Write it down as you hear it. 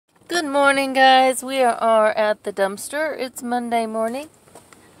Good morning, guys. We are at the dumpster. It's Monday morning.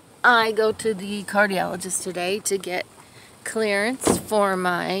 I go to the cardiologist today to get clearance for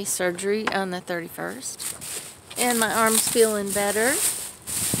my surgery on the 31st. And my arm's feeling better.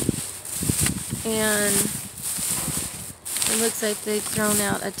 And it looks like they've thrown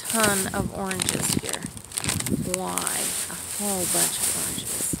out a ton of oranges here. Why? A whole bunch of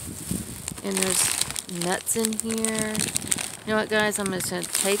oranges. And there's nuts in here. You know what, guys? I'm just going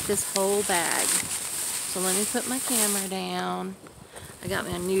to take this whole bag. So let me put my camera down. I got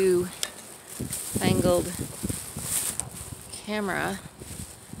my new fangled camera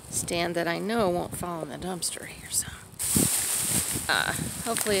stand that I know won't fall in the dumpster here. So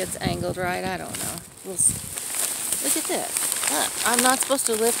hopefully it's angled right. I don't know. We'll see. Look at this. I'm not supposed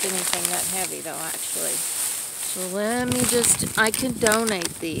to lift anything that heavy, though, actually. So let me just... I can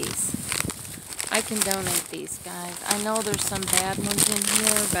donate these. I can donate these, guys. I know there's some bad ones in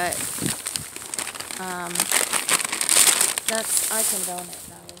here, but I can donate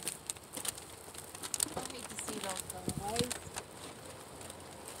those. I hate to see those go to waste.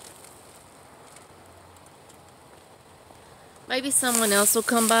 Maybe someone else will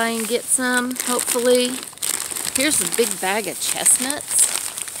come by and get some, hopefully. Here's a big bag of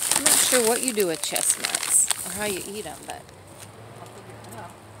chestnuts. I'm not sure what you do with chestnuts or how you eat them, but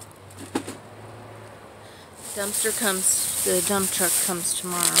the dump truck comes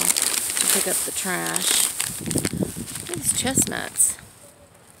tomorrow to pick up the trash. Look at these chestnuts.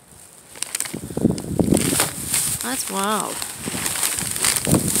 That's wild.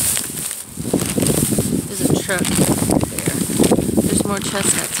 There's a truck there. There's more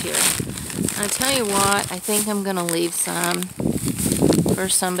chestnuts here. I'll tell you what, I think I'm going to leave some for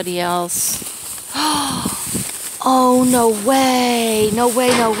somebody else. Oh, no way. No way,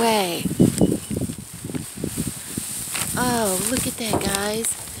 no way. Oh, look at that, guys.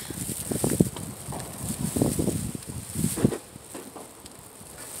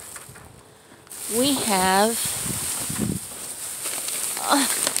 We have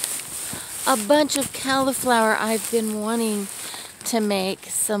a bunch of cauliflower. I've been wanting to make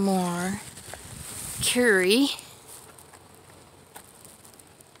some more curry.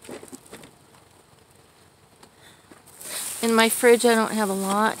 In my fridge, I don't have a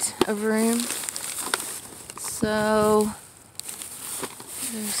lot of room. So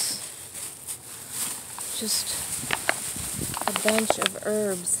there's just a bunch of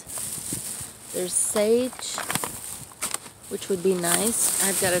herbs. There's sage, which would be nice.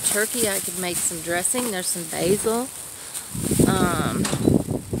 I've got a turkey. I could make some dressing. There's some basil, some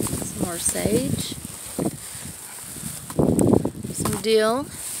more sage, some dill,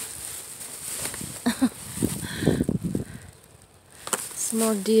 some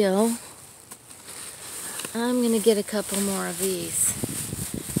more dill. I'm going to get a couple more of these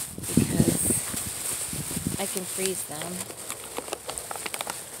because I can freeze them.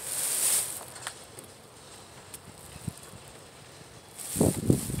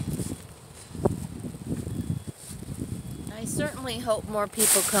 I certainly hope more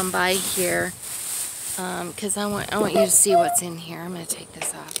people come by here because I want you to see what's in here. I'm going to take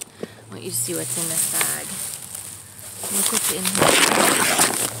this off. I want you to see what's in this bag. Look what's in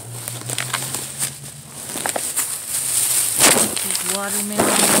here. Watermelon,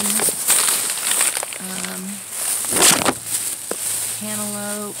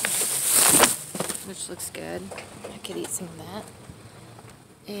 cantaloupe, which looks good. I could eat some of that.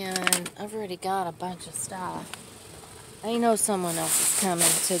 And I've already got a bunch of stuff. I know someone else is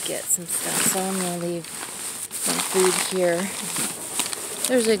coming to get some stuff, so I'm going to leave some food here.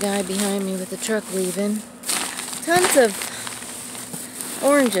 There's a guy behind me with a truck leaving. Tons of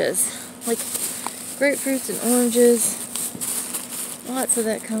oranges, like grapefruits and oranges. Lots of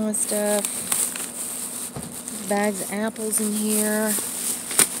that kind of stuff. Bags of apples in here.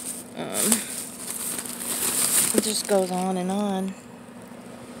 It just goes on and on.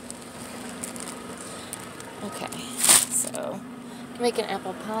 Okay, so make an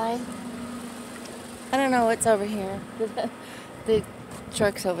apple pie. I don't know what's over here. The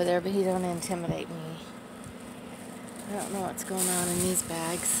truck's over there, but he don't intimidate me. I don't know what's going on in these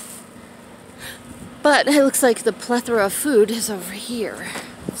bags. But it looks like the plethora of food is over here.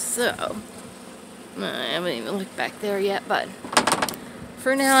 So, I haven't even looked back there yet, but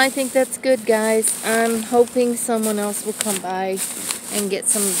for now I think that's good, guys. I'm hoping someone else will come by and get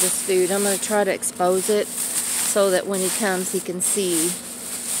some of this food. I'm going to try to expose it so that when he comes he can see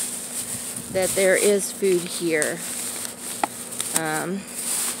that there is food here in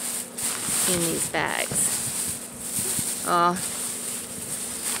these bags.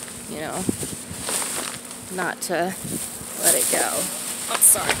 You know, not to let it go. Let's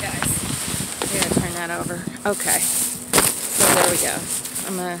sorry guys. I gotta turn that over. Okay. So there we go.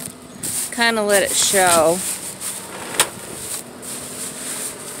 I'm gonna kind of let it show.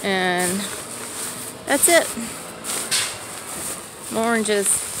 And that's it. Oranges.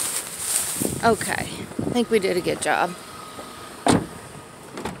 Okay. I think we did a good job.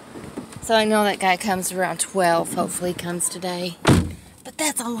 So I know that guy comes around 12. Hopefully he comes today. But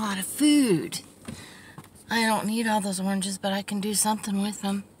that's a lot of food. I don't need all those oranges, but I can do something with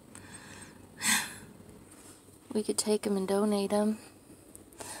them. We could take them and donate them.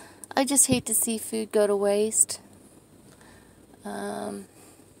 I just hate to see food go to waste.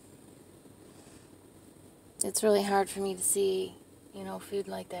 It's really hard for me to see, you know, food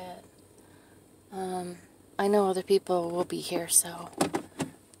like that. I know other people will be here, so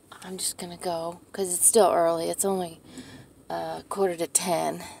I'm just gonna go because it's still early. It's only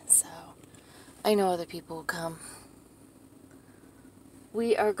 9:45, so I know other people will come.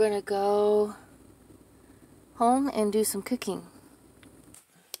 We are gonna go home and do some cooking.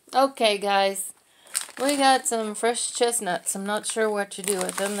 Okay, guys, we got some fresh chestnuts. I'm not sure what to do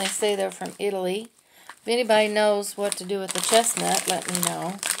with them. They say they're from Italy. If anybody knows what to do with the chestnut, let me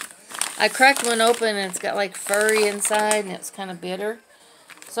know. I cracked one open and it's got like furry inside and it's kind of bitter.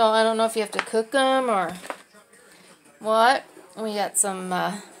 So I don't know if you have to cook them or what. We got some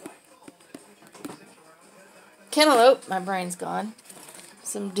cantaloupe. My brain's gone.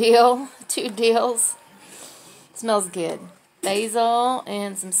 Some dill. 2 dills. Smells good. Basil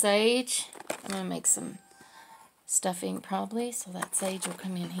and some sage. I'm going to make some stuffing probably, so that sage will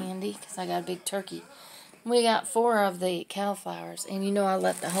come in handy because I got a big turkey. We got 4 of the cauliflowers, and you know I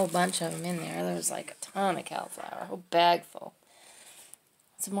left a whole bunch of them in there. There was like a ton of cauliflower, a whole bag full.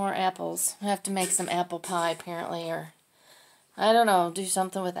 Some more apples. I have to make some apple pie apparently, or I don't know, do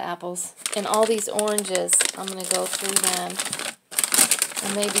something with apples. And all these oranges, I'm going to go through them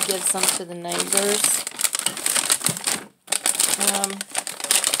and maybe give some to the neighbors.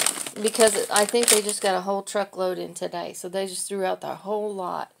 Because I think they just got a whole truckload in today, so they just threw out the whole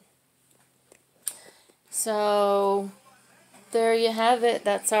lot. So, there you have it.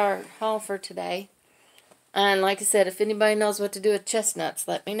 That's our haul for today. And like I said, if anybody knows what to do with chestnuts,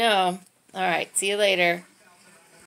 let me know. Alright, see you later.